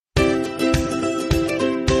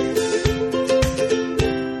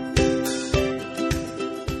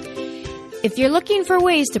If you're looking for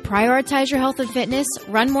ways to prioritize your health and fitness,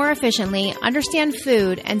 run more efficiently, understand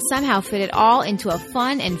food, and somehow fit it all into a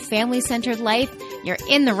fun and family-centered life, you're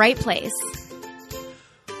in the right place.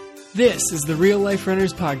 This is the Real Life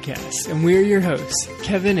Runners Podcast, and we're your hosts,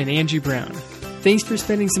 Kevin and Angie Brown. Thanks for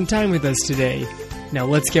spending some time with us today. Now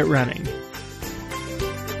let's get running.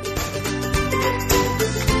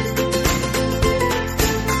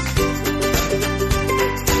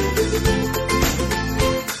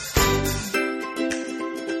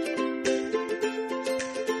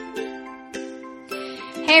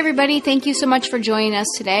 Hey everybody, thank you so much for joining us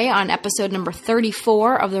today on episode number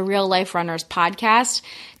 34 of the Real Life Runners Podcast.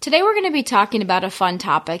 Today we're going to be talking about a fun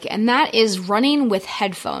topic, and that is running with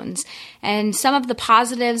headphones and some of the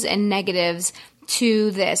positives and negatives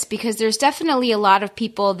to this, because there's definitely a lot of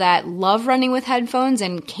people that love running with headphones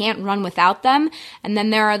and can't run without them, and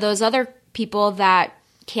then there are those other people that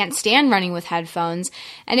can't stand running with headphones.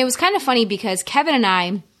 And it was kind of funny because Kevin and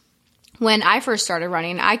I, when I first started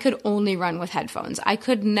running, I could only run with headphones. I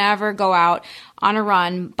could never go out on a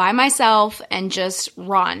run by myself and just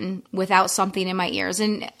run without something in my ears.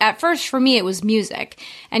 And at first, for me, it was music.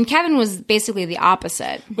 And Kevin was basically the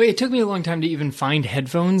opposite. Wait, it took me a long time to even find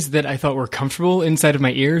headphones that I thought were comfortable inside of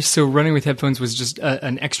my ears. So running with headphones was just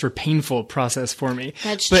an extra painful process for me.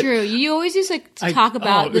 That's true. You always used to talk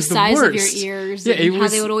about the size of your ears and how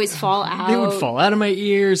they would always fall out. They would fall out of my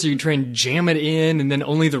ears. You try and jam it in, and then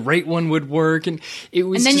only the right one would work. And it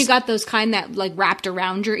was. And then you got those kind that like wrapped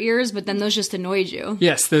around your ears, but then those just annoyed you.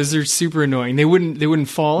 Yes, those are super annoying. They wouldn't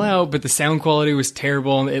fall out, but the sound quality was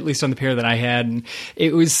terrible, at least on the pair that I had. And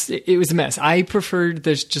it was a mess. I preferred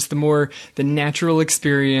the natural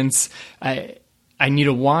experience. I need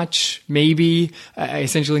a watch, maybe. I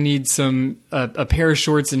essentially need a pair of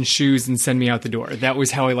shorts and shoes and send me out the door. That was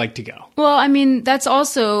how I like to go. Well, I mean, that's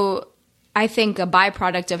also, I think, a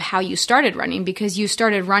byproduct of how you started running, because you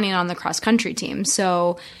started running on the cross-country team.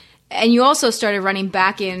 So, and you also started running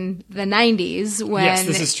back in the 90s when, yes,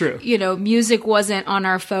 this is true. Music wasn't on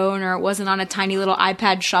our phone, or it wasn't on a tiny little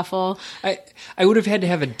iPad shuffle. I would have had to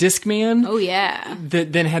have a Discman. Oh, yeah.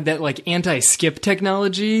 That then had that like anti-skip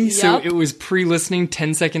technology. Yep. So it was pre-listening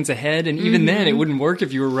 10 seconds ahead. And even then it wouldn't work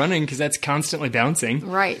if you were running, because that's constantly bouncing.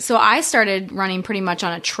 Right. So I started running pretty much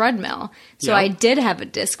on a treadmill. So I did have a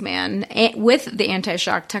Discman with the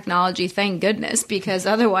anti-shock technology, thank goodness, because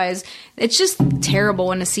otherwise it's just terrible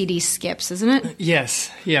when a CD skips, isn't it?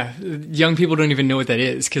 Yes. Yeah. Young people don't even know what that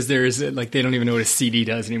is, because they don't even know what a CD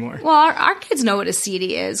does anymore. Well, our kids know what a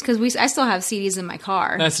CD is, because I still have CDs in my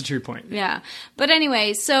car. That's a true point. Yeah. But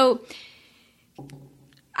anyway, so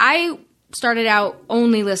I started out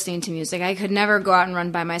only listening to music. I could never go out and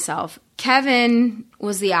run by myself. Kevin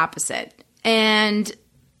was the opposite. And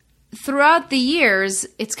throughout the years,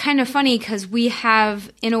 it's kind of funny because we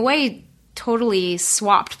have, in a way, totally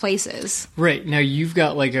swapped places. Right. Now you've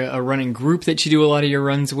got like a running group that you do a lot of your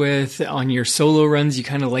runs with. On your solo runs, you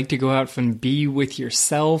kind of like to go out and be with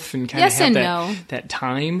yourself and kind of have that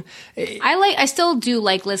time. I still do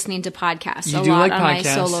like listening to podcasts a lot on my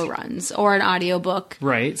solo runs, or an audiobook.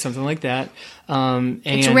 Right. Something like that.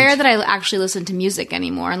 It's rare that I actually listen to music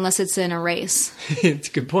anymore, unless it's in a race. It's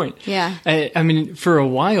a good point. Yeah. I mean, for a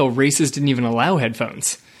while, races didn't even allow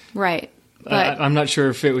headphones. Right. I'm not sure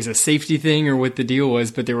if it was a safety thing or what the deal was,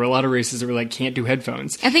 but there were a lot of races that were like, can't do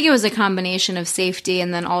headphones. I think it was a combination of safety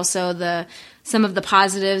and then also some of the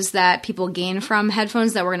positives that people gain from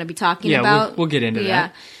headphones that we're going to be talking about. Yeah, we'll get into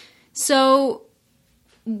that. So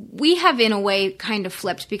we have, in a way, kind of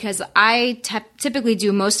flipped, because I typically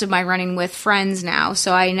do most of my running with friends now,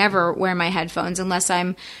 so I never wear my headphones unless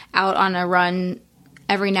I'm out on a run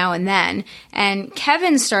every now and then. And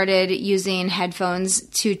Kevin started using headphones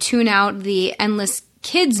to tune out the endless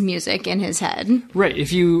kids music in his head. Right.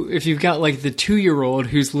 If you've got like the 2-year-old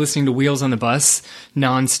who's listening to Wheels on the Bus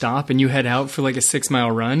nonstop, and you head out for like a 6-mile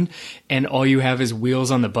run, and all you have is Wheels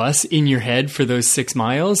on the Bus in your head for those 6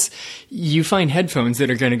 miles, you find headphones that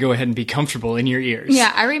are going to go ahead and be comfortable in your ears.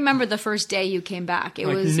 Yeah, I remember the first day you came back. It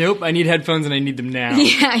was nope, I need headphones and I need them now.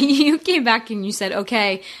 Yeah, you came back and you said,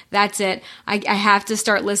 okay, that's it. I have to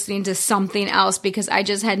start listening to something else, because I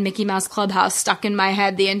just had Mickey Mouse Clubhouse stuck in my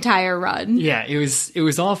head the entire run. Yeah, it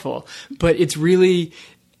was awful. But it's really,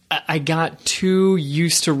 I got too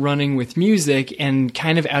used to running with music and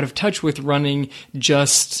kind of out of touch with running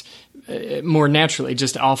just more naturally,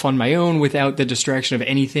 just off on my own without the distraction of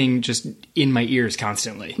anything just in my ears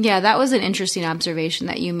constantly. Yeah, that was an interesting observation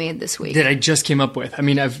that you made this week. That I just came up with. I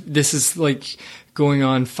mean, this is like going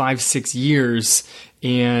on 5-6 years,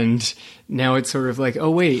 and now it's sort of like, oh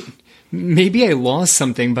wait, maybe I lost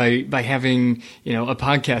something by having, a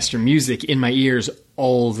podcast or music in my ears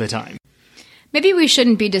all the time. Maybe we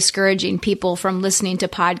shouldn't be discouraging people from listening to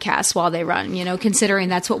podcasts while they run, considering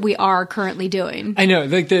that's what we are currently doing. I know,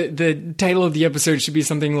 like the title of the episode should be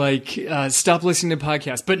something like, stop listening to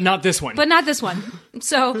podcasts, but not this one. But not this one.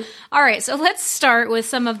 So, all right, so let's start with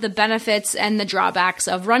some of the benefits and the drawbacks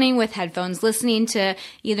of running with headphones, listening to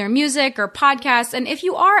either music or podcasts. And if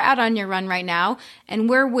you are out on your run right now and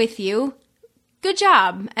we're with you, good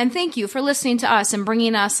job, and thank you for listening to us and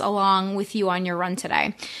bringing us along with you on your run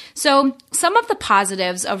today. So some of the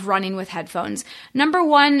positives of running with headphones. Number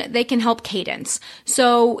one, they can help cadence.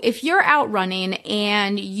 So if you're out running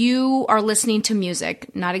and you are listening to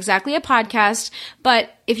music, not exactly a podcast, but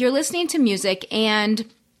if you're listening to music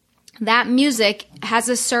and that music has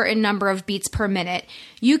a certain number of beats per minute,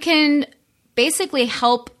 you can basically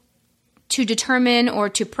help to determine or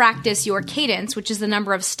to practice your cadence, which is the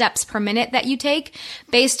number of steps per minute that you take,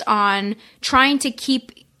 based on trying to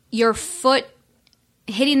keep your foot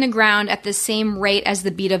hitting the ground at the same rate as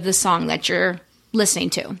the beat of the song that you're listening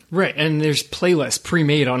to. Right, and there's playlists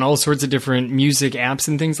pre-made on all sorts of different music apps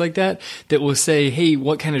and things like that will say, hey,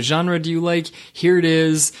 what kind of genre do you like? Here it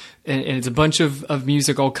is. And it's a bunch of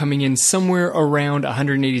music all coming in somewhere around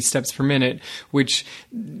 180 steps per minute, which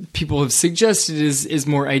people have suggested is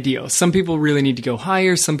more ideal. Some people really need to go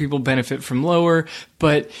higher. Some people benefit from lower.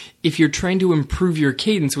 But if you're trying to improve your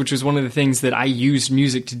cadence, which was one of the things that I used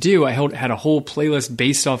music to do, I had a whole playlist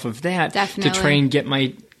based off of that. Definitely. To try and get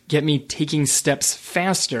me taking steps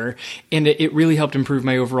faster, and it really helped improve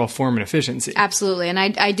my overall form and efficiency. Absolutely, and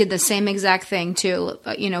I did the same exact thing too.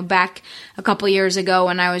 Back a couple years ago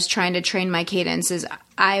when I was trying to train my cadence, is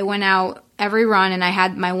I went out every run and I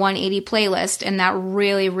had my 180 playlist, and that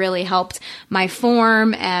really, really helped my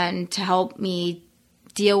form and to help me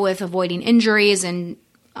deal with avoiding injuries and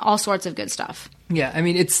all sorts of good stuff. Yeah, I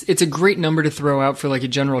mean, it's a great number to throw out for like a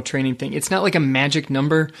general training thing. It's not like a magic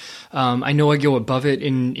number. I know I go above it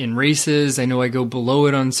in races. I know I go below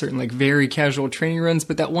it on certain like very casual training runs,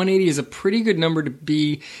 but that 180 is a pretty good number to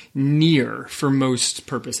be near for most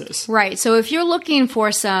purposes. Right. So if you're looking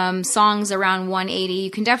for some songs around 180,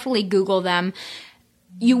 you can definitely Google them.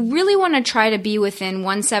 You really want to try to be within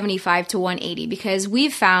 175 to 180 because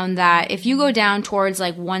we've found that if you go down towards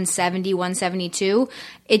like 170, 172,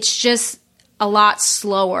 it's just a lot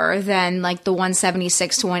slower than like the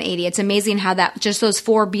 176 to 180. It's amazing how that just those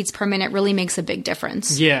 4 beats per minute really makes a big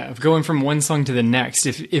difference. Yeah, going from one song to the next.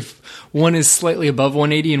 If one is slightly above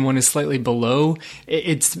 180 and one is slightly below,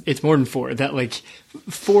 it's more than 4. That like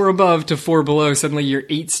 4 above to 4 below, suddenly you're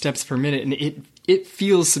 8 steps per minute, and it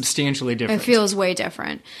feels substantially different. It feels way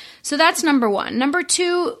different. So that's number one. Number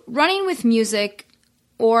two, running with music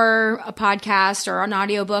or a podcast or an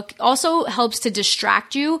audiobook also helps to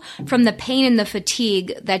distract you from the pain and the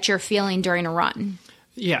fatigue that you're feeling during a run.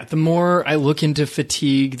 Yeah, the more I look into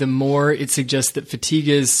fatigue, the more it suggests that fatigue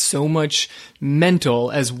is so much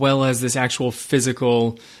mental as well as this actual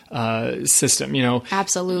physical system,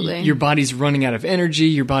 Absolutely. Your body's running out of energy,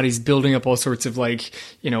 your body's building up all sorts of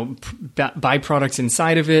byproducts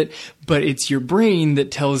inside of it, but it's your brain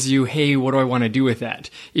that tells you, hey, what do I want to do with that?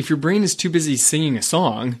 If your brain is too busy singing a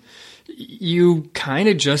song, you kind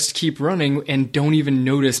of just keep running and don't even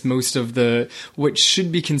notice most of what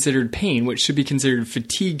should be considered pain, what should be considered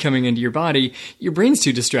fatigue coming into your body. Your brain's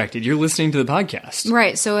too distracted. You're listening to the podcast.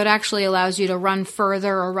 Right. So it actually allows you to run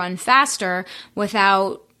further or run faster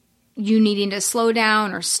without you needing to slow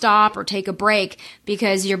down or stop or take a break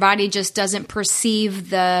because your body just doesn't perceive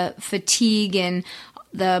the fatigue and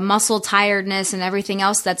the muscle tiredness and everything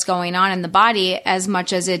else that's going on in the body as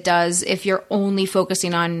much as it does if you're only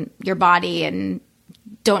focusing on your body and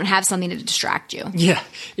don't have something to distract you. Yeah.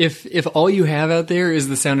 If all you have out there is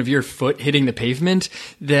the sound of your foot hitting the pavement,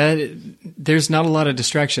 there's not a lot of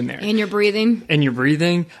distraction there. And you're breathing.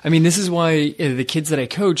 I mean, this is why the kids that I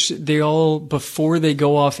coach, they all, before they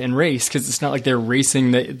go off and race, because it's not like they're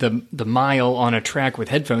racing the mile on a track with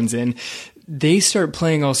headphones in, they start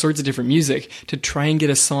playing all sorts of different music to try and get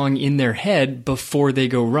a song in their head before they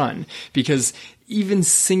go run. Because even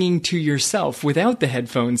singing to yourself without the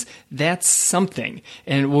headphones, that's something.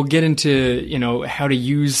 And we'll get into, how to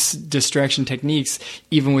use distraction techniques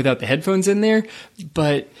even without the headphones in there.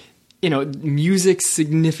 But, music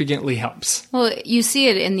significantly helps. Well, you see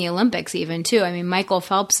it in the Olympics even too. I mean, Michael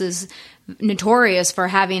Phelps is notorious for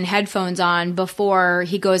having headphones on before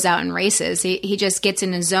he goes out and races. He just gets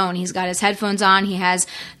in his zone. He's got his headphones on. He has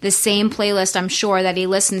the same playlist, I'm sure, that he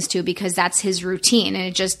listens to because that's his routine, and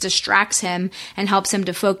it just distracts him and helps him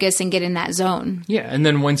to focus and get in that zone. Yeah, and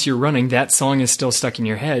then once you're running, that song is still stuck in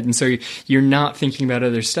your head, and so you're not thinking about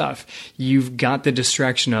other stuff. You've got the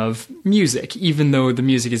distraction of music, even though the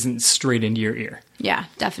music isn't straight into your ear. Yeah,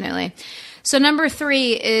 definitely. So number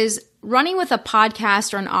 3 is running with a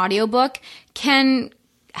podcast or an audiobook can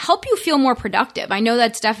help you feel more productive. I know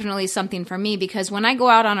that's definitely something for me because when I go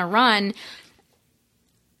out on a run,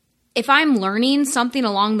 if I'm learning something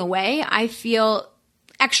along the way, I feel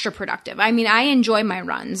extra productive. I mean, I enjoy my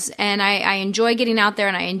runs and I enjoy getting out there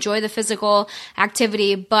and I enjoy the physical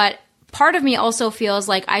activity, but part of me also feels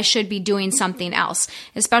like I should be doing something else,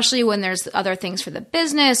 especially when there's other things for the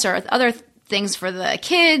business or other things for the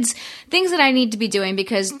kids, things that I need to be doing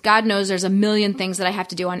because God knows there's a million things that I have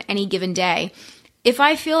to do on any given day. If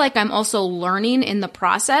I feel like I'm also learning in the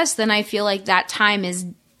process, then I feel like that time is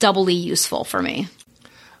doubly useful for me.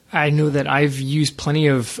 I know that I've used plenty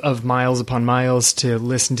of miles upon miles to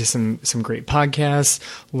listen to some great podcasts,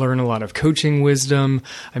 learn a lot of coaching wisdom.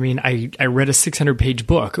 I mean, I read a 600-page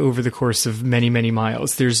book over the course of many, many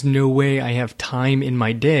miles. There's no way I have time in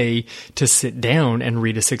my day to sit down and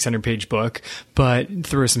read a 600-page book, but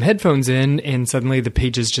throw some headphones in and suddenly the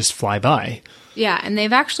pages just fly by. Yeah, and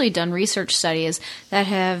they've actually done research studies that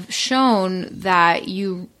have shown that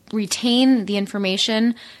you retain the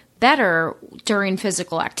information better during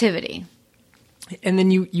physical activity. And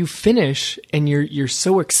then you finish and you're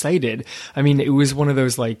so excited. I mean, it was one of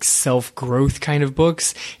those like self-growth kind of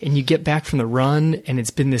books, and you get back from the run and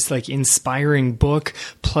it's been this like inspiring book,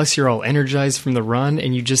 plus you're all energized from the run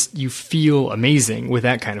and you feel amazing with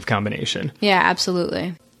that kind of combination. Yeah,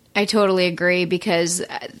 absolutely. I totally agree because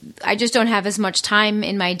I just don't have as much time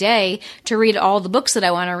in my day to read all the books that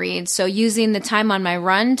I want to read. So using the time on my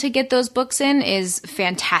run to get those books in is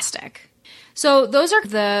fantastic. So those are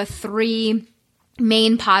the 3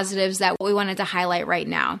 main positives that we wanted to highlight right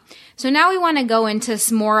now. So now we want to go into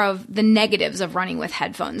some more of the negatives of running with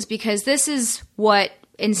headphones because this is what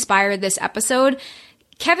inspired this episode.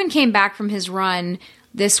 Kevin came back from his run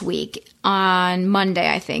this week on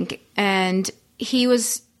Monday, I think, and he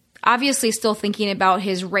was obviously still thinking about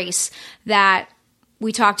his race that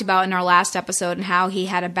we talked about in our last episode and how he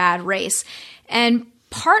had a bad race. And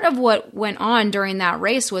part of what went on during that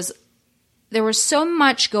race was there was so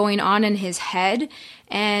much going on in his head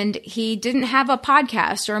and he didn't have a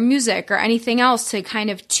podcast or music or anything else to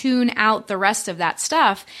kind of tune out the rest of that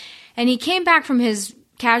stuff. And he came back from his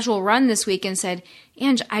casual run this week and said,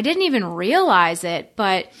 "Ange, I didn't even realize it,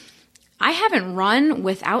 but I haven't run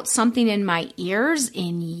without something in my ears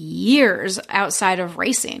in years outside of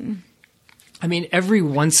racing." I mean, every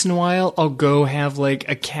once in a while, I'll go have like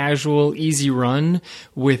a casual, easy run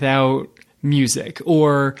without music,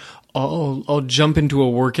 or I'll jump into a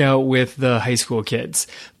workout with the high school kids.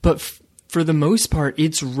 But for the most part,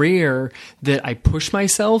 it's rare that I push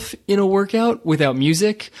myself in a workout without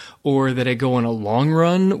music or that I go on a long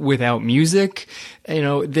run without music. You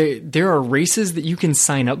know, there are races that you can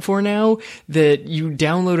sign up for now that you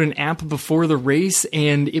download an app before the race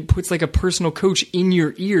and it puts like a personal coach in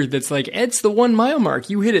your ear that's like, "It's the 1 mile mark.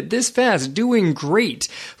 You hit it this fast. Doing great."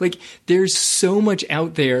 Like there's so much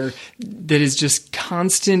out there that is just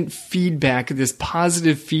constant feedback, this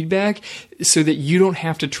positive feedback, so that you don't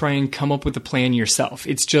have to try and come up with a plan yourself.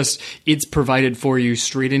 It's provided for you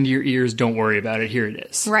straight into your ears. Don't worry about it. Here it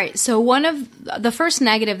is. Right. So one of the first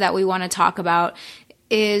negative that we want to talk about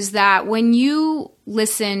is that when you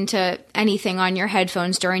listen to anything on your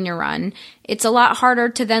headphones during your run, it's a lot harder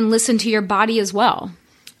to then listen to your body as well.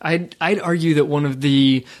 I'd argue that one of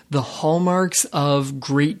the hallmarks of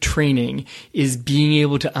great training is being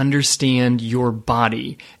able to understand your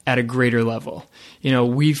body at a greater level. You know,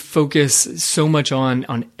 we focus so much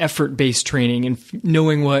on effort-based training and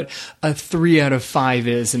knowing what a 3 out of 5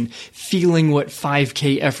 is and feeling what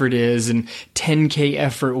 5K effort is and 10K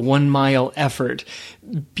effort, 1 mile effort.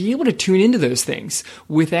 Be able to tune into those things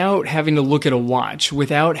without having to look at a watch,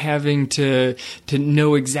 without having to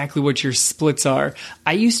know exactly what your splits are.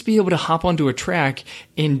 I used to be able to hop onto a track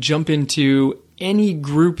and jump into any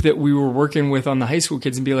group that we were working with on the high school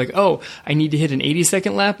kids and be like, "Oh, I need to hit an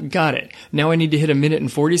 80-second lap. Got it. Now I need to hit a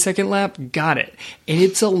 1:40 lap. Got it." And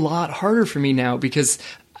it's a lot harder for me now because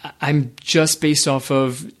I'm just based off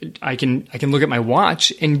of, I can look at my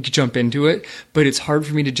watch and jump into it, but it's hard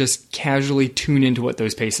for me to just casually tune into what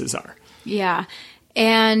those paces are. Yeah.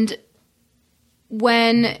 And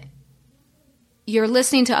when you're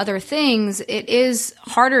listening to other things, it is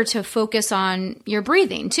harder to focus on your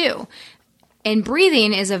breathing too. And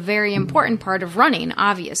breathing is a very important part of running,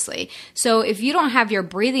 obviously. So if you don't have your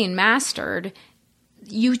breathing mastered,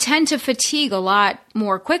 you tend to fatigue a lot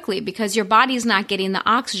more quickly because your body's not getting the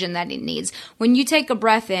oxygen that it needs. When you take a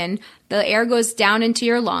breath in, the air goes down into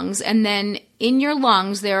your lungs, and then in your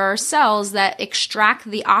lungs there are cells that extract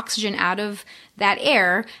the oxygen out of that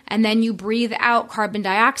air, and then you breathe out carbon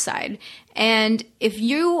dioxide. And if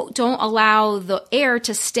you don't allow the air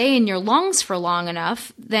to stay in your lungs for long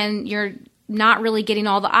enough, then you're not really getting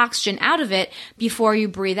all the oxygen out of it before you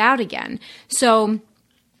breathe out again. So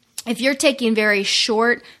if you're taking very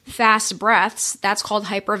short, fast breaths, that's called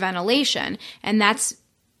hyperventilation. And that's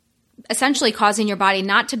essentially causing your body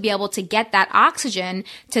not to be able to get that oxygen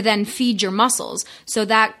to then feed your muscles. So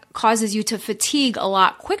that causes you to fatigue a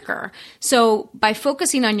lot quicker. So by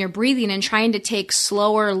focusing on your breathing and trying to take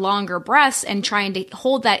slower, longer breaths and trying to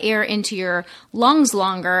hold that air into your lungs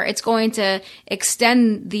longer, it's going to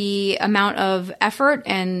extend the amount of effort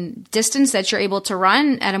and distance that you're able to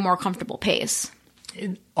run at a more comfortable pace.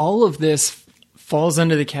 All of this falls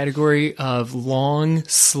under the category of long,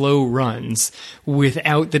 slow runs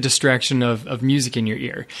without the distraction of music in your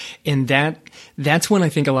ear. And that's when I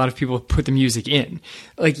think a lot of people put the music in.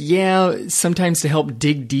 Like, yeah, sometimes to help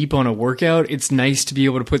dig deep on a workout, it's nice to be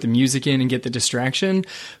able to put the music in and get the distraction,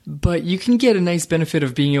 but you can get a nice benefit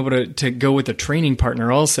of being able to go with a training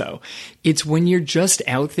partner also. It's when you're just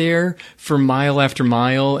out there for mile after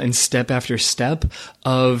mile and step after step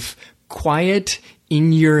of quiet,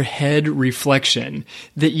 in your head reflection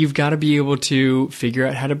that you've got to be able to figure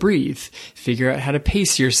out how to breathe, figure out how to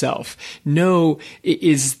pace yourself. Know,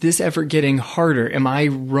 is this effort getting harder? Am I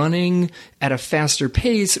running at a faster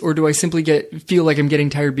pace, or do I simply feel like I'm getting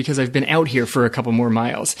tired because I've been out here for a couple more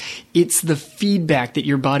miles? It's the feedback that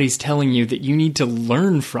your body's telling you that you need to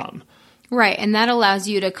learn from. Right, and that allows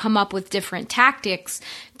you to come up with different tactics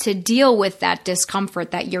to deal with that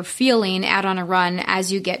discomfort that you're feeling out on a run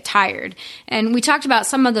as you get tired. And we talked about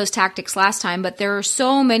some of those tactics last time, but there are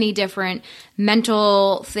so many different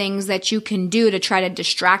mental things that you can do to try to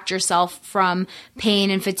distract yourself from pain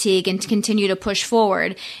and fatigue and to continue to push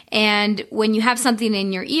forward. And when you have something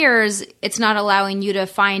in your ears, it's not allowing you to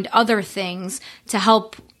find other things to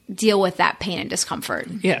help deal with that pain and discomfort.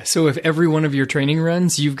 Yeah. So if every one of your training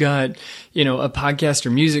runs, you've got, a podcast or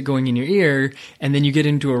music going in your ear, and then you get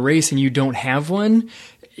into a race and you don't have one,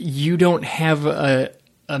 you don't have a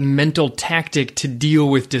mental tactic to deal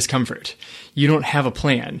with discomfort. You don't have a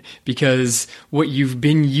plan because what you've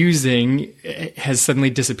been using has suddenly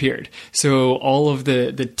disappeared. So all of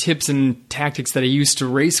the tips and tactics that I used to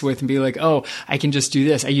race with and be like, oh, I can just do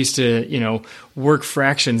this. I used to, work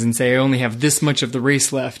fractions and say I only have this much of the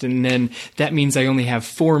race left. And then that means I only have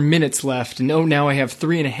 4 minutes left. And now I have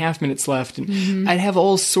 3.5 minutes left. And I'd have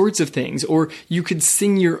all sorts of things. Or you could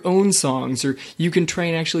sing your own songs, or you can try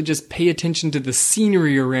and actually just pay attention to the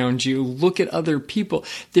scenery around you, look at other people.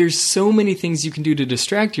 There's so many things you can do to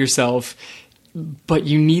distract yourself, but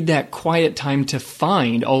you need that quiet time to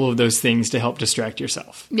find all of those things to help distract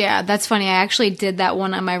yourself. Yeah, that's funny. I actually did that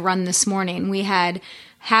one on my run this morning. We had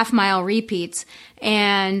half-mile repeats,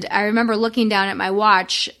 and I remember looking down at my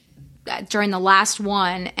watch during the last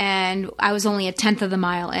one, and I was only 1/10 of the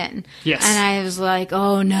mile in. Yes. And I was like,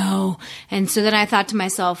 oh no. And so then I thought to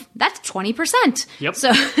myself, that's 20%. Yep.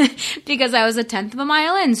 So, because I was 1/10 of a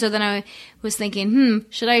mile in. So then I was thinking,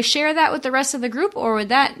 should I share that with the rest of the group, or would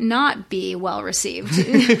that not be well received?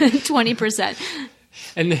 20%.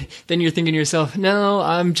 And then you're thinking to yourself, no,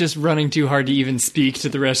 I'm just running too hard to even speak to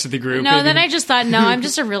the rest of the group. No, then I just thought, no, I'm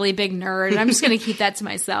just a really big nerd. I'm just going to keep that to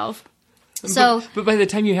myself. So, but by the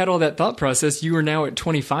time you had all that thought process, you were now at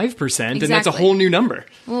 25%, exactly. And that's a whole new number.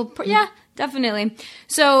 Well, yeah, definitely.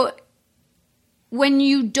 So when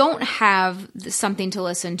you don't have something to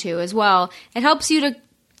listen to as well, it helps you to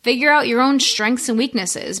figure out your own strengths and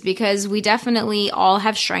weaknesses, because we definitely all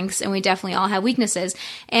have strengths and we definitely all have weaknesses.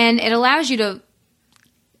 And it allows you to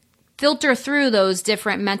filter through those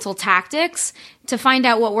different mental tactics to find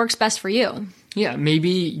out what works best for you. Yeah, maybe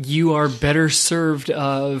you are better served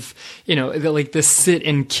of, like the sit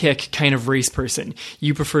and kick kind of race person.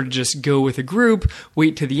 You prefer to just go with a group,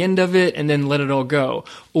 wait to the end of it, and then let it all go.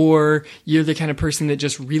 Or you're the kind of person that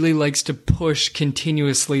just really likes to push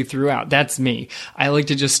continuously throughout. That's me. I like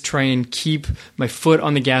to just try and keep my foot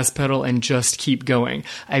on the gas pedal and just keep going.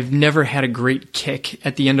 I've never had a great kick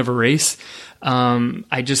at the end of a race.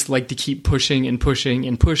 I just like to keep pushing and pushing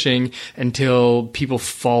and pushing until people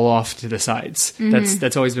fall off to the sides. Mm-hmm.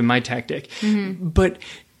 That's always been my tactic. Mm-hmm. But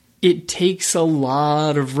it takes a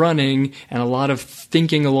lot of running and a lot of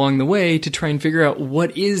thinking along the way to try and figure out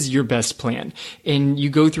what is your best plan. And you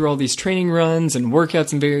go through all these training runs and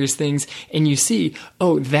workouts and various things, and you see,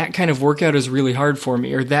 oh, that kind of workout is really hard for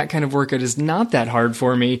me, or that kind of workout is not that hard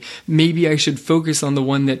for me. Maybe I should focus on the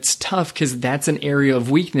one that's tough because that's an area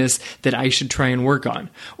of weakness that I should try and work on.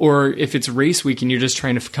 Or if it's race week and you're just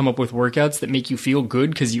trying to come up with workouts that make you feel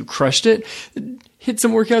good because you crushed it, hit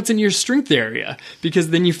some workouts in your strength area,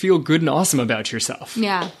 because then you feel good and awesome about yourself.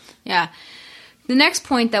 Yeah. The next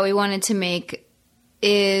point that we wanted to make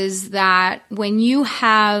is that when you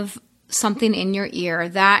have something in your ear,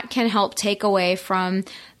 that can help take away from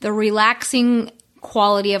the relaxing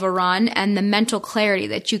quality of a run and the mental clarity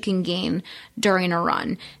that you can gain during a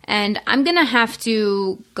run. And I'm going to have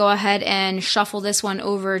to go ahead and shuffle this one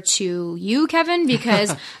over to you, Kevin,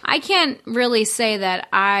 because I can't really say that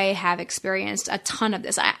I have experienced a ton of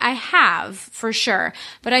this. I have, for sure.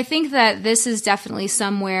 But I think that this is definitely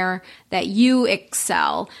somewhere that you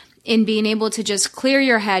excel in being able to just clear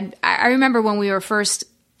your head. I remember when we were first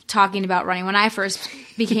talking about running, when I first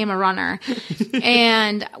became a runner,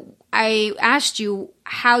 and I asked you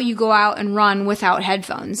how you go out and run without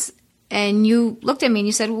headphones. And you looked at me and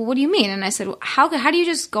you said, well, what do you mean? And I said, well, how do you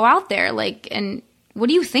just go out there? And what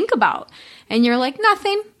do you think about? And you're like,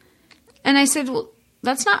 nothing. And I said, well,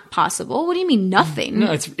 that's not possible. What do you mean nothing?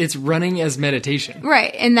 No, it's running as meditation.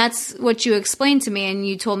 Right. And that's what you explained to me. And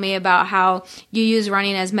you told me about how you use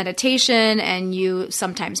running as meditation, and you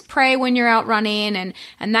sometimes pray when you're out running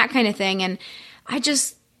and that kind of thing. And I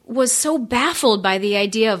just was so baffled by the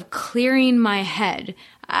idea of clearing my head.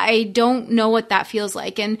 I don't know what that feels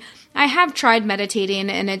like. And I have tried meditating,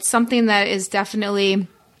 and it's something that is definitely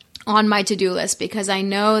on my to-do list, because I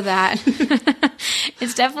know that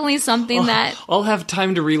it's definitely something that I'll have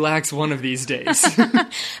time to relax one of these days.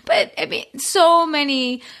 But I mean, so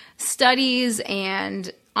many studies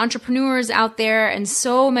and entrepreneurs out there, and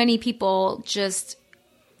so many people just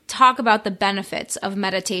talk about the benefits of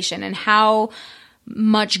meditation and how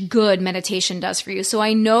much good meditation does for you. So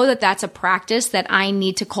I know that that's a practice that I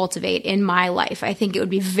need to cultivate in my life. I think it would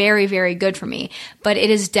be very, very good for me, but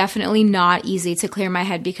it is definitely not easy to clear my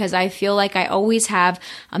head, because I feel like I always have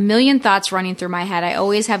a million thoughts running through my head. I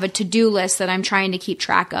always have a to-do list that I'm trying to keep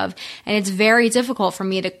track of, and it's very difficult for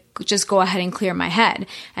me to just go ahead and clear my head.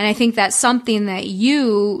 And I think that's something that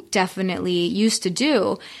you definitely used to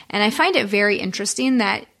do. And I find it very interesting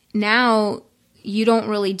that now you don't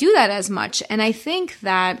really do that as much. And I think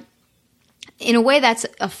that in a way that's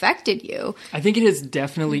affected you. I think it has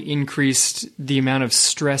definitely increased the amount of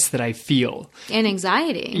stress that I feel. And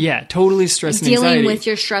anxiety. Yeah, totally stress and anxiety. Dealing with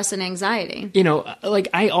your stress and anxiety. You know, like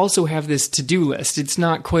I also have this to-do list. It's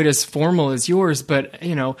not quite as formal as yours, but,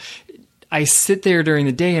 you know, I sit there during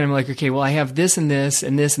the day and I'm like, okay, well, I have this and this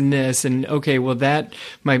and this and this. And okay, well, that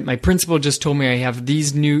my principal just told me I have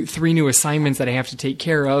these three new assignments that I have to take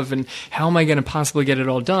care of. And how am I going to possibly get it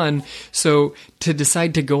all done? So to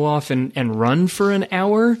decide to go off and run for an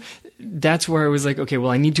hour, that's where I was like, okay, well,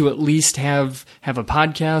 I need to at least have a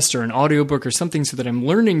podcast or an audiobook or something so that I'm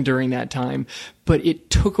learning during that time. But it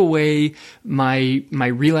took away my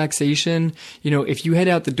relaxation. You know, if you head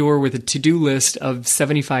out the door with a to-do list of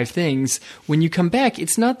 75 things, when you come back,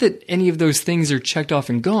 it's not that any of those things are checked off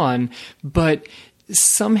and gone, but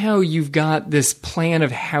somehow you've got this plan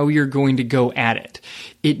of how you're going to go at it.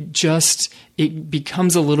 It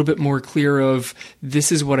becomes a little bit more clear of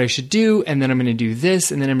this is what I should do, and then I'm going to do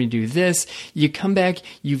this, and then I'm going to do this. You come back,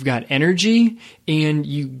 you've got energy, and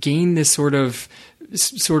you gain this sort of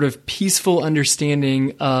peaceful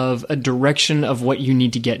understanding of a direction of what you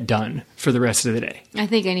need to get done for the rest of the day. I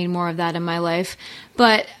think I need more of that in my life.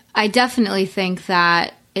 But I definitely think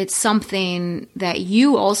that it's something that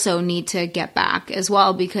you also need to get back as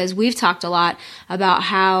well, because we've talked a lot about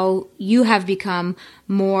how you have become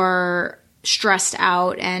more stressed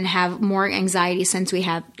out and have more anxiety since we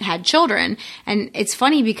have had children. And it's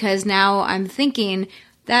funny because now I'm thinking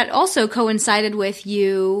that also coincided with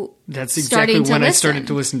you. That's exactly when I started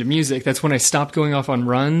to listen to music. That's when I stopped going off on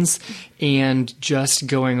runs and just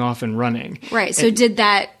going off and running. Right. So did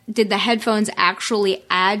the headphones actually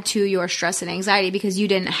add to your stress and anxiety because you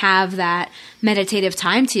didn't have that meditative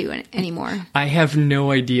time anymore? I have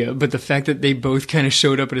no idea, but the fact that they both kind of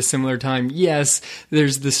showed up at a similar time, yes,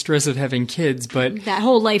 there's the stress of having kids, but that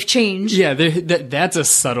whole life change. Yeah, that's a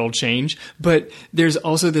subtle change, but there's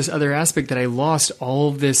also this other aspect that I lost all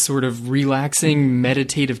of this sort of relaxing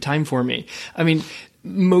meditative time for me. I mean,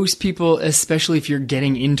 most people, especially if you're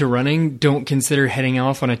getting into running, don't consider heading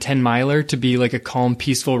off on a 10-miler to be like a calm,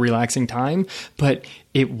 peaceful, relaxing time. But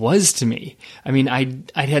it was to me. I mean,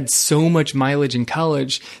 I'd had so much mileage in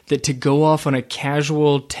college that to go off on a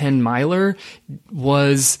casual 10 miler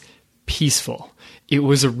was peaceful. It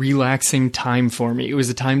was a relaxing time for me. It was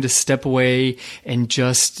a time to step away and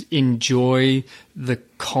just enjoy the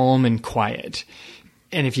calm and quiet.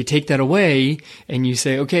 And if you take that away and you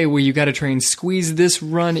say, okay, well, you got to try and squeeze this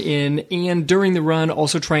run in, and during the run,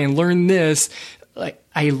 also try and learn this, like,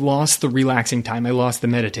 I lost the relaxing time. I lost the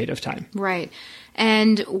meditative time. Right.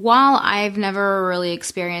 And while I've never really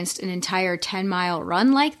experienced an entire 10-mile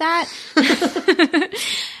run like that,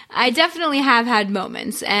 I definitely have had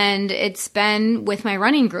moments, and it's been with my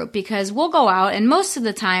running group, because we'll go out, and most of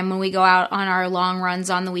the time when we go out on our long runs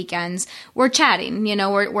on the weekends, we're chatting. You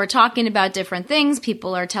know, we're talking about different things.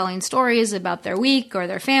 People are telling stories about their week or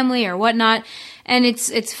their family or whatnot. And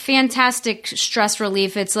it's fantastic stress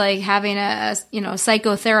relief. It's like having a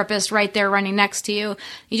psychotherapist right there running next to you.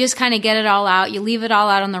 You just kind of get it all out. You leave it all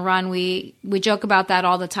out on the run. We joke about that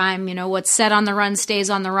all the time. You know, what's said on the run stays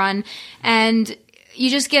on the run. And you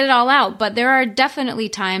just get it all out. But there are definitely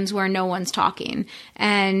times where no one's talking.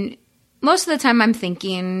 And most of the time I'm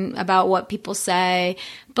thinking about what people say,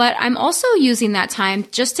 but I'm also using that time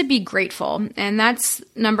just to be grateful. And that's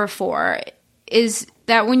number 4, is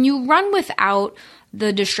that when you run without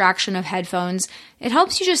the distraction of headphones, it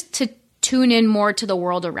helps you just to tune in more to the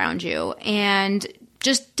world around you and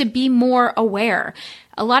just to be more aware.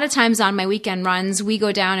 A lot of times on my weekend runs, we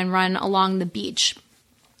go down and run along the beach.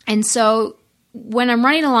 And so when I'm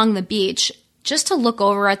running along the beach, just to look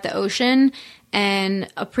over at the ocean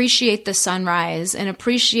and appreciate the sunrise and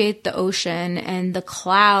appreciate the ocean and the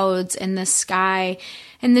clouds and the sky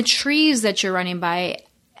and the trees that you're running by,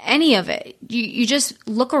 any of it. You just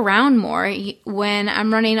look around more. When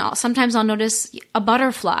I'm running, sometimes I'll notice a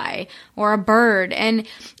butterfly or a bird, and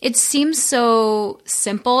it seems so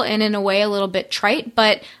simple and in a way a little bit trite,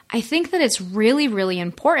 but I think that it's really, really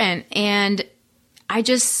important. And I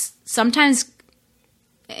just sometimes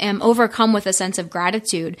am overcome with a sense of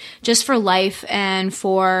gratitude just for life and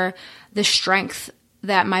for the strength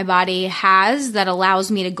that my body has that allows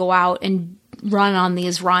me to go out and run on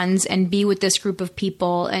these runs and be with this group of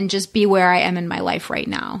people and just be where I am in my life right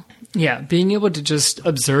now. Yeah, being able to just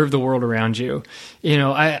observe the world around you. You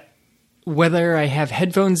know, whether I have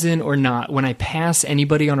headphones in or not, when I pass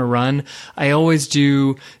anybody on a run, I always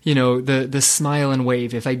do, you know, the smile and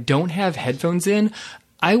wave. If I don't have headphones in,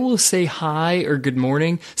 I will say hi or good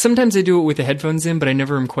morning. Sometimes I do it with the headphones in, but I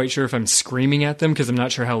never am quite sure if I'm screaming at them because I'm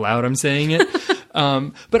not sure how loud I'm saying it.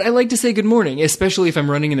 But I like to say good morning, especially if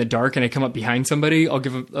I'm running in the dark and I come up behind somebody. I'll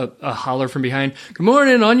give a holler from behind, good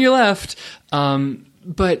morning, on your left.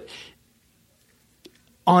 But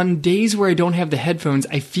on days where I don't have the headphones,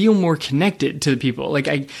 I feel more connected to the people. Like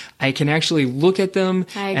I can actually look at them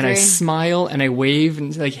and I smile and I wave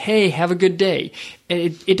and like, hey, have a good day.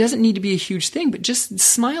 It doesn't need to be a huge thing, but just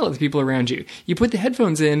smile at the people around you. You put the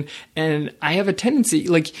headphones in, and I have a tendency,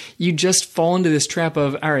 like, you just fall into this trap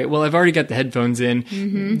of, all right, well, I've already got the headphones in.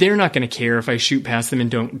 Mm-hmm. They're not going to care if I shoot past them and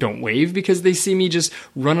don't wave because they see me just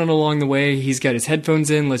running along the way. He's got his headphones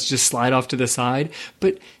in. Let's just slide off to the side.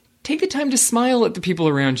 But take the time to smile at the people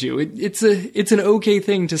around you. It's an okay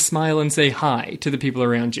thing to smile and say hi to the people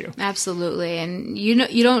around you. Absolutely. And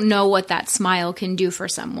you don't know what that smile can do for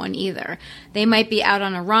someone either. They might be out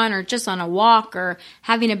on a run or just on a walk or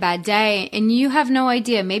having a bad day, and you have no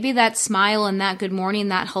idea. Maybe that smile and that good morning,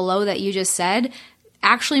 that hello that you just said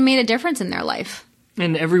actually made a difference in their life.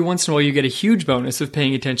 And every once in a while you get a huge bonus of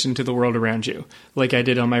paying attention to the world around you, like I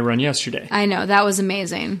did on my run yesterday. I know, that was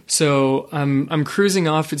amazing. So I'm cruising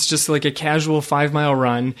off. It's just like a casual 5-mile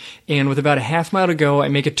run. And with about a half mile to go, I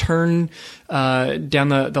make a turn down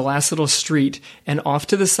the last little street, and off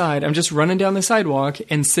to the side, I'm just running down the sidewalk,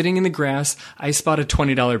 and sitting in the grass, I spot a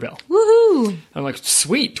 $20 bill. Woohoo! I'm like,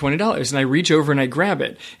 sweet, $20. And I reach over and I grab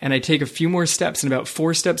it, and I take a few more steps, and about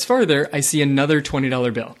 4 steps farther, I see another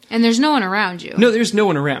 $20 bill. And there's no one around you. No, there's no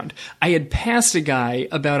one around. I had passed a guy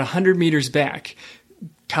about 100 meters back.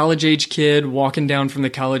 College-age kid walking down from the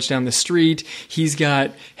college down the street. He's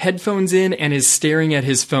got headphones in and is staring at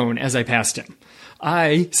his phone as I passed him.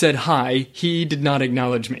 I said hi. He did not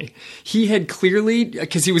acknowledge me. He had clearly,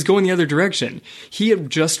 because he was going the other direction, he had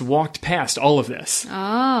just walked past all of this.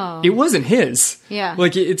 Oh. It wasn't his. Yeah.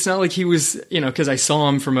 Like, it's not like he was, because I saw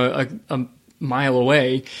him from a mile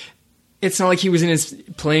away. It's not like he was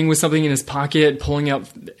playing with something in his pocket, pulling out,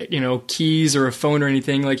 keys or a phone or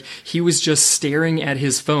anything. Like, he was just staring at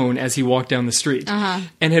his phone as he walked down the street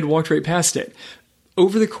and had walked right past it.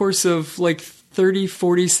 Over the course of, 30,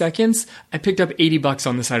 40 seconds, I picked up $80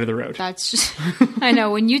 on the side of the road. That's just, I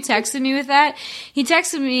know. When you texted me with that, he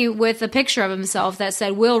texted me with a picture of himself that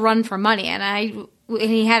said, "Will run for money." And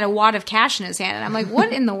he had a wad of cash in his hand. And I'm like,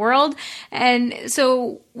 what in the world? And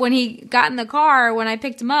so when he got in the car, when I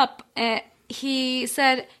picked him up, he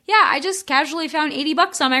said, "Yeah, I just casually found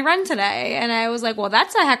 $80 on my run today." And I was like, well,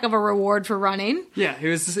 that's a heck of a reward for running. Yeah, it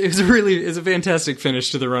was a fantastic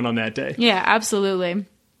finish to the run on that day. Yeah, absolutely.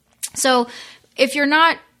 So if you're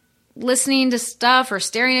not listening to stuff or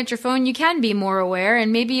staring at your phone, you can be more aware,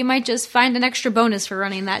 and maybe you might just find an extra bonus for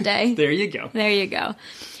running that day. There you go. There you go.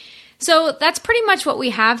 So that's pretty much what we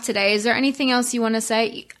have today. Is there anything else you want to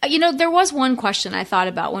say? There was one question I thought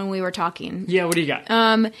about when we were talking. Yeah, what do you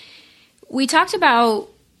got? We talked about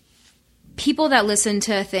people that listen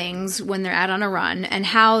to things when they're out on a run and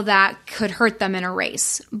how that could hurt them in a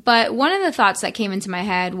race. But one of the thoughts that came into my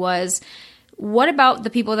head was, what about the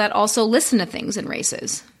people that also listen to things in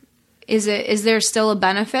races? Is there still a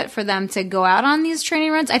benefit for them to go out on these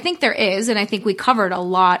training runs? I think there is, and I think we covered a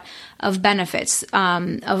lot of benefits of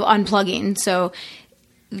unplugging. So,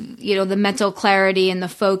 the mental clarity and the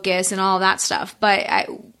focus and all that stuff. But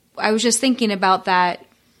I was just thinking about that,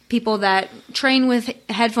 people that train with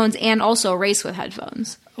headphones and also race with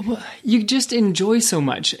headphones. Well, you just enjoy so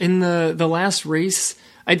much. In the last race,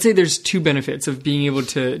 I'd say there's two benefits of being able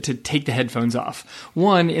to take the headphones off.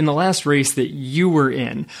 One, in the last race that you were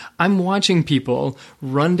in, I'm watching people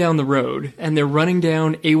run down the road, and they're running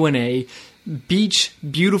down A1A, beach,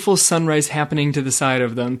 beautiful sunrise happening to the side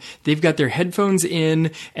of them. They've got their headphones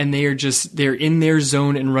in, and they're in their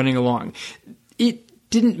zone and running along. It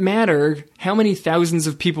didn't matter how many thousands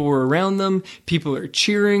of people were around them. People are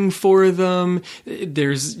cheering for them.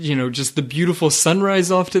 There's, just the beautiful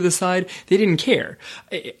sunrise off to the side. They didn't care.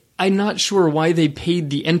 I'm not sure why they paid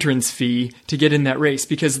the entrance fee to get in that race,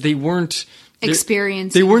 because they weren't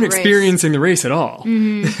experiencing the race at all.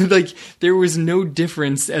 Mm-hmm. Like, there was no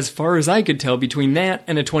difference as far as I could tell between that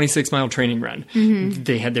and a 26-mile training run. Mm-hmm.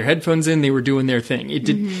 They had their headphones in, they were doing their thing.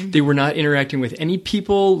 They were not interacting with any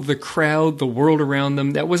people, the crowd, the world around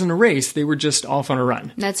them. That wasn't a race. They were just off on a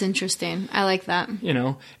run. That's interesting. I like that.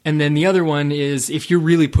 And then the other one is, if you're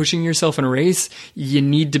really pushing yourself in a race, you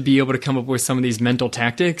need to be able to come up with some of these mental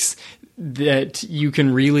tactics that you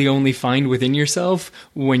can really only find within yourself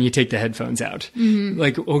when you take the headphones out. Mm-hmm.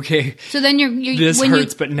 Like, okay, so then this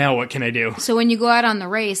hurts, but now what can I do? So when you go out on the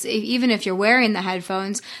race, even if you're wearing the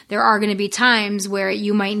headphones, there are going to be times where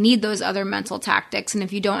you might need those other mental tactics. And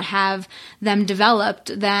if you don't have them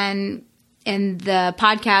developed, then and the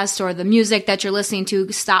podcast or the music that you're listening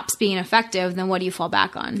to stops being effective, then what do you fall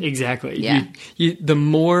back on? Exactly. Yeah. The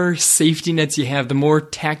more safety nets you have, the more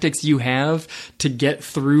tactics you have to get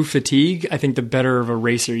through fatigue, I think the better of a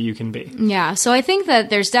racer you can be. Yeah. So I think that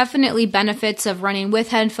there's definitely benefits of running with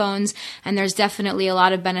headphones, and there's definitely a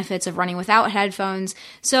lot of benefits of running without headphones.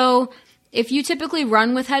 So if you typically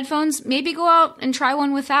run with headphones, maybe go out and try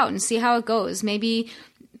one without and see how it goes. Maybe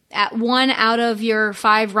at 1 out of your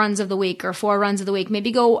 5 runs of the week or 4 runs of the week,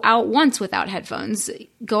 maybe go out once without headphones.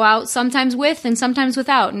 Go out sometimes with and sometimes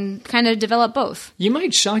without, and kind of develop both. You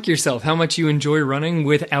might shock yourself how much you enjoy running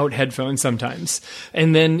without headphones sometimes.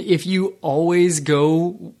 And then if you always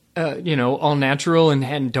go all natural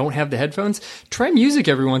and don't have the headphones, try music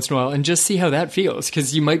every once in a while and just see how that feels,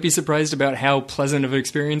 because you might be surprised about how pleasant of an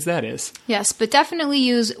experience that is. Yes, but definitely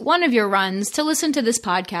use one of your runs to listen to this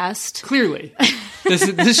podcast. Clearly.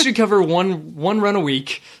 This should cover one run a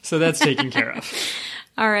week, so that's taken care of.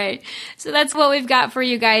 All right. So that's what we've got for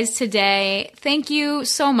you guys today. Thank you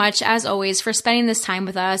so much, as always, for spending this time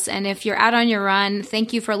with us. And if you're out on your run,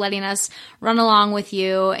 thank you for letting us run along with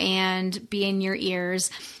you and be in your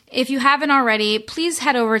ears. If you haven't already, please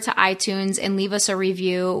head over to iTunes and leave us a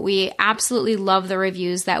review. We absolutely love the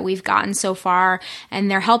reviews that we've gotten so far,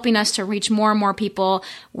 and they're helping us to reach more and more people.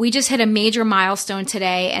 We just hit a major milestone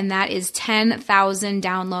today, and that is 10,000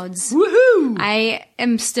 downloads. Woohoo! I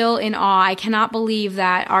am still in awe. I cannot believe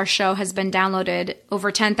that our show has been downloaded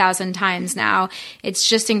over 10,000 times now. It's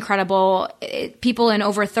just incredible. People in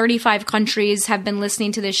over 35 countries have been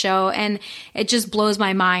listening to the show, and it just blows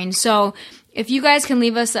my mind. So if you guys can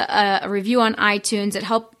leave us a review on iTunes, it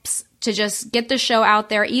helps to just get the show out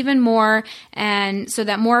there even more, and so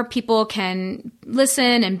that more people can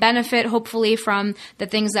listen and benefit, hopefully, from the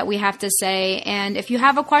things that we have to say. And if you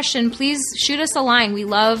have a question, please shoot us a line. We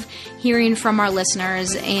love hearing from our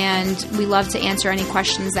listeners, and we love to answer any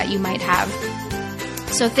questions that you might have.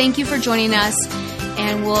 So thank you for joining us,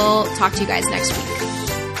 and we'll talk to you guys next week.